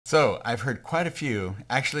So I've heard quite a few,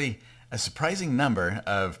 actually a surprising number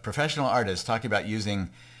of professional artists talking about using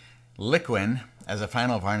Liquin as a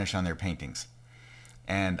final varnish on their paintings.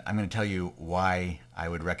 And I'm going to tell you why I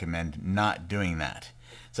would recommend not doing that.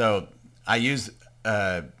 So I use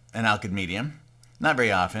an Alkyd Medium, not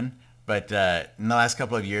very often, but in the last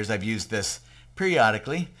couple of years I've used this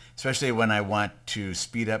periodically, especially when I want to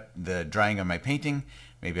speed up the drying of my painting.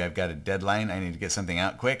 Maybe I've got a deadline, I need to get something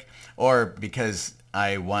out quick, or because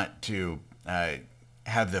I want to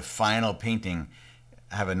have the final painting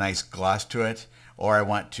have a nice gloss to it, or I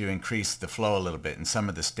want to increase the flow a little bit in some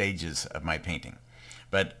of the stages of my painting.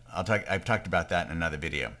 But I've talked about that in another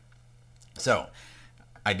video. So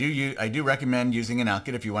I do recommend using an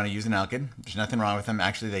Alkyd if you want to use an Alkyd. There's nothing wrong with them.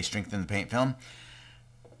 Actually, they strengthen the paint film,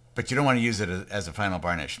 but you don't want to use it as a final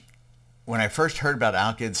varnish. When I first heard about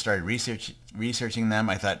Alkyd, started researching them,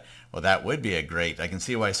 I thought, well, that would be I can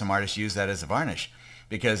see why some artists use that as a varnish,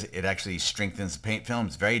 because it actually strengthens the paint film.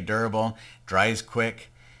 It's very durable, dries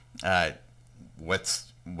quick.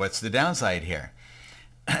 What's the downside here?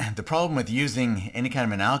 The problem with using any kind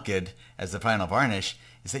of an Alkyd as the final varnish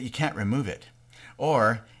is that you can't remove it.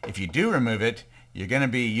 Or if you do remove it, you're going to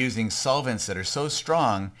be using solvents that are so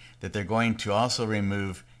strong that they're going to also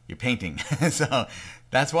remove your painting. So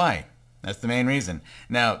that's why. That's the main reason.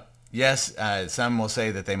 Now, yes, some will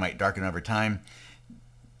say that they might darken over time.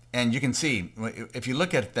 And you can see, if you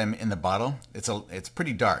look at them in the bottle, it's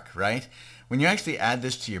pretty dark, right? When you actually add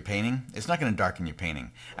this to your painting, it's not going to darken your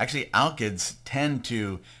painting. Actually, Alkyds tend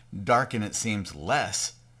to darken, it seems,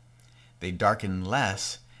 less. They darken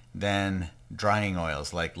less than drying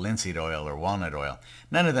oils like linseed oil or walnut oil.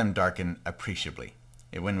 None of them darken appreciably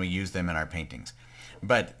when we use them in our paintings.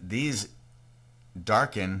 But these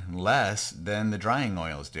darken less than the drying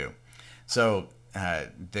oils do. So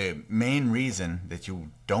the main reason that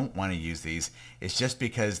you don't want to use these is just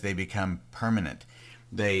because they become permanent.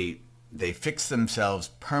 They fix themselves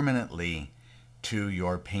permanently to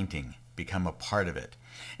your painting, become a part of it.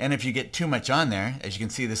 And if you get too much on there, as you can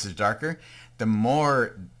see, this is darker,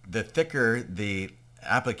 the thicker the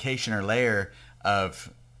application or layer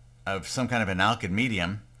of some kind of an Alkyd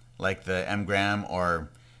medium, like the M-gram or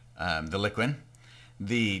the Liquin,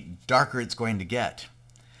 the darker it's going to get.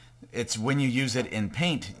 It's when you use it in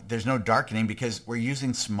paint, there's no darkening because we're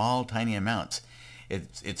using small, tiny amounts.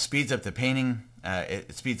 It speeds up the painting,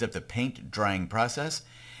 it speeds up the paint drying process,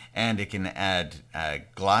 and it can add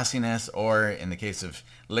glossiness, or in the case of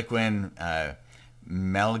Liquin,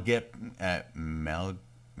 meglip,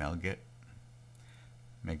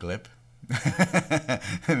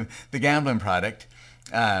 the gambling product.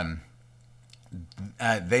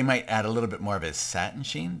 They might add a little bit more of a satin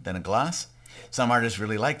sheen than a gloss. Some artists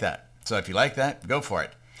really like that. So if you like that, go for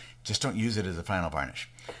it. Just don't use it as a final varnish.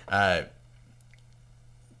 The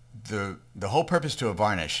whole purpose to a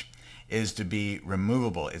varnish is to be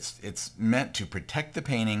removable. It's meant to protect the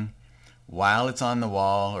painting while it's on the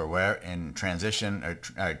wall or where in transition or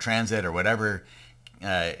transit or whatever,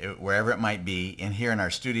 wherever it might be, in here in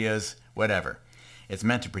our studios, whatever. It's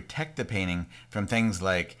meant to protect the painting from things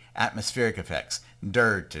like atmospheric effects,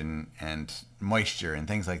 dirt and moisture and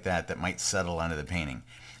things like that might settle onto the painting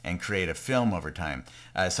and create a film over time.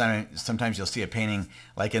 Sometimes you'll see a painting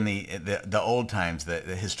like in the old times, the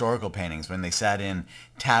historical paintings, when they sat in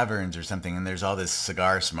taverns or something, and there's all this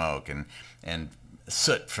cigar smoke and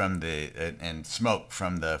soot from and smoke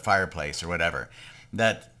from the fireplace or whatever.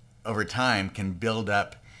 That over time can build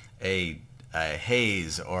up a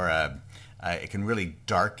haze, or it can really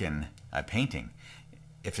darken a painting.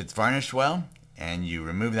 If it's varnished well and you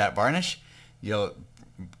remove that varnish, you'll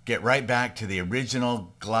get right back to the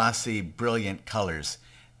original glossy, brilliant colors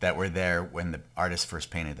that were there when the artist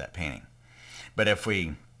first painted that painting. But if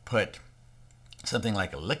we put something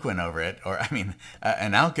like a Liquin over it, or an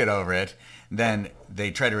Alkyd over it, then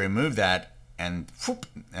they try to remove that, and whoop,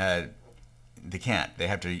 they can't. They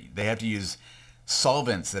have to use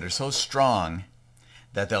solvents that are so strong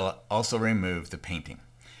that they'll also remove the paint.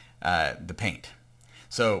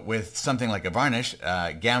 So with something like a varnish,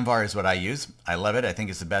 Gamvar is what I use. I love it. I think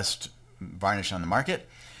it's the best varnish on the market.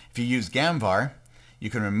 If you use Gamvar, you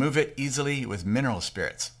can remove it easily with mineral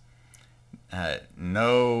spirits.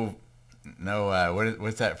 What's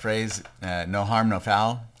that phrase? No harm, no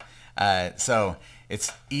foul. So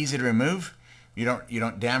it's easy to remove. You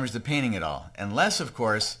don't damage the painting at all, unless, of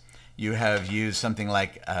course, you have used something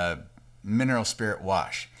like a mineral spirit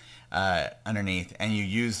wash underneath, and you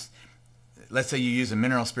use, let's say you use a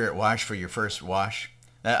mineral spirit wash for your first wash.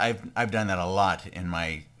 I've done that a lot in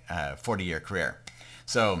my 40-year career.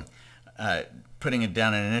 So putting it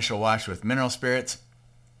down an initial wash with mineral spirits,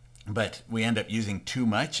 but we end up using too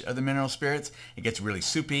much of the mineral spirits. It gets really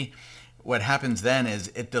soupy. What happens then is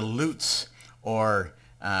it dilutes or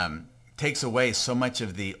takes away so much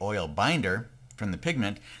of the oil binder from the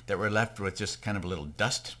pigment that we're left with just kind of a little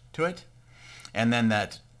dust to it. And then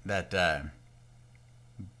that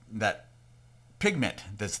pigment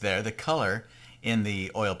that's there, the color in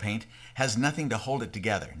the oil paint, has nothing to hold it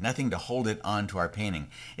together, nothing to hold it onto our painting.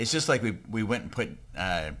 It's just like we went and put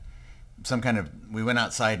we went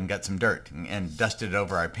outside and got some dirt and dusted it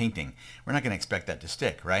over our painting. We're not going to expect that to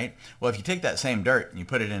stick, right? Well, if you take that same dirt and you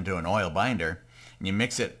put it into an oil binder and you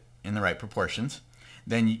mix it in the right proportions,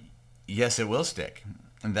 then yes, it will stick.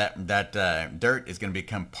 And that dirt is going to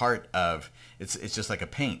become part of, it's just like a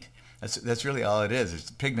paint. That's really all it is.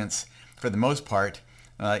 It's pigments, for the most part,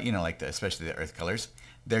 like especially the earth colors,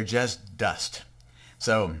 they're just dust.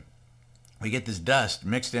 So we get this dust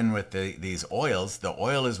mixed in with these oils. The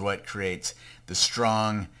oil is what creates the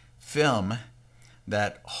strong film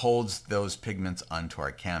that holds those pigments onto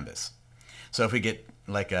our canvas. So if we get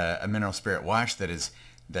like a mineral spirit wash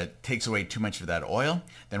that takes away too much of that oil,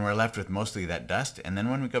 then we're left with mostly that dust. And then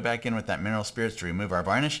when we go back in with that mineral spirits to remove our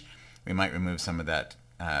varnish, we might remove some of that,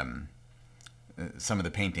 some of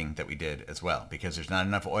the painting that we did as well, because there's not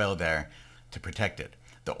enough oil there to protect it.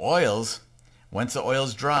 The oils, once the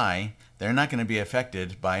oil's dry, they're not going to be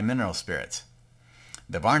affected by mineral spirits.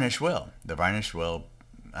 The varnish will. The varnish will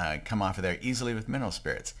come off of there easily with mineral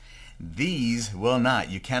spirits. These will not.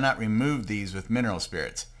 You cannot remove these with mineral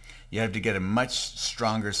spirits. You have to get a much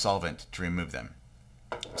stronger solvent to remove them.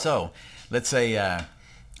 So let's say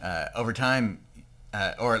over time,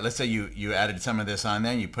 or let's say you added some of this on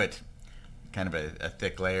there, and you put kind of a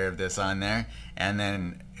thick layer of this on there, and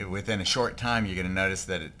then within a short time you're going to notice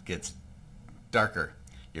that it gets darker.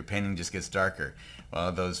 Your painting just gets darker.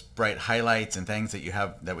 Well, those bright highlights and things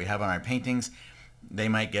that we have on our paintings, they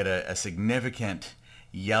might get a significant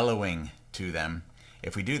yellowing to them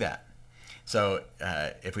if we do that. So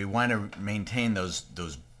if we want to maintain those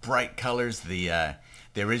bright colors, the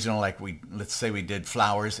original, like let's say we did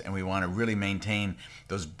flowers, and we want to really maintain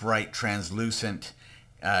those bright, translucent,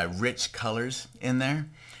 rich colors in there,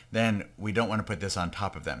 then we don't want to put this on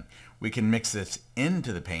top of them. We can mix this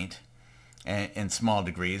into the paint in small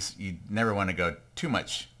degrees. You never want to go too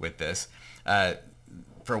much with this.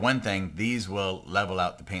 For one thing, these will level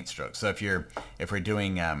out the paint strokes. So if we're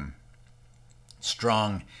doing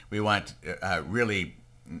strong, we want really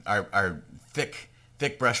our thick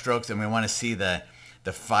brush strokes, and we want to see the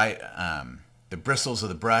bristles of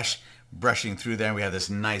the brush brushing through there. We have this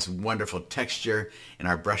nice, wonderful texture in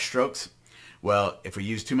our brush strokes. Well, if we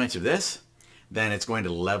use too much of this, then it's going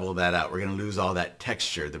to level that out. We're going to lose all that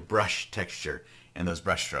texture, the brush texture in those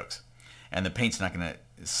brush strokes. And the paint's not going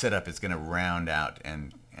to sit up. It's going to round out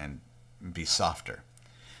and be softer.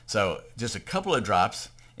 So just a couple of drops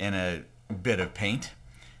in a bit of paint,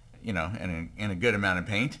 in a good amount of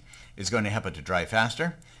paint, is going to help it to dry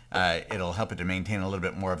faster. It'll help it to maintain a little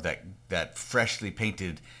bit more of that freshly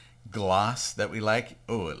painted gloss that we like.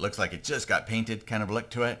 Oh, it looks like it just got painted kind of look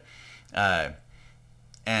to it.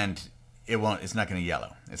 And it's not going to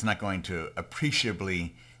yellow. It's not going to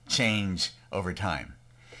appreciably change over time.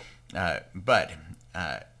 But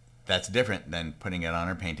that's different than putting it on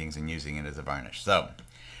our paintings and using it as a varnish. So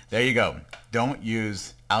there you go. Don't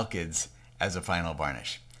use Alkyds as a final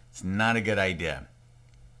varnish. It's not a good idea.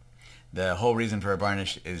 The whole reason for a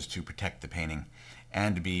varnish is to protect the painting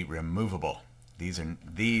and to be removable. These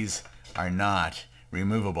are not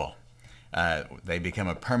removable. They become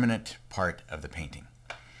a permanent part of the painting.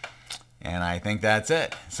 And I think that's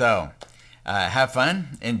it. So have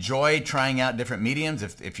fun. Enjoy trying out different mediums.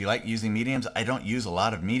 If you like using mediums, I don't use a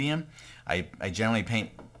lot of medium. I generally paint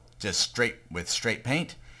just straight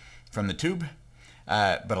paint from the tube.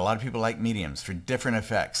 But a lot of people like mediums for different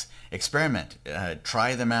effects. Experiment.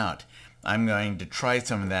 Try them out. I'm going to try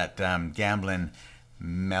some of that Gamblin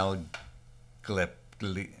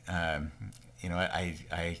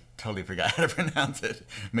I totally forgot how to pronounce it.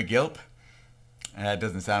 McGilp? It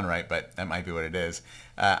doesn't sound right, but that might be what it is.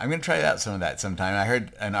 I'm going to try out some of that sometime. I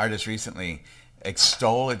heard an artist recently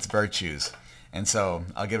extol its virtues, and so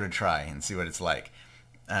I'll give it a try and see what it's like.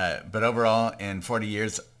 But overall, in 40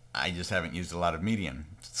 years, I just haven't used a lot of medium.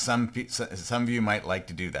 Some of you might like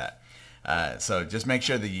to do that. So just make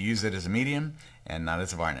sure that you use it as a medium and not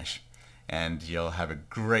as a varnish. And you'll have a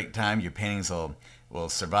great time. Your paintings will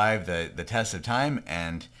survive the test of time,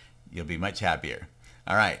 and you'll be much happier.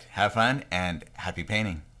 All right, have fun and happy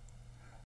painting.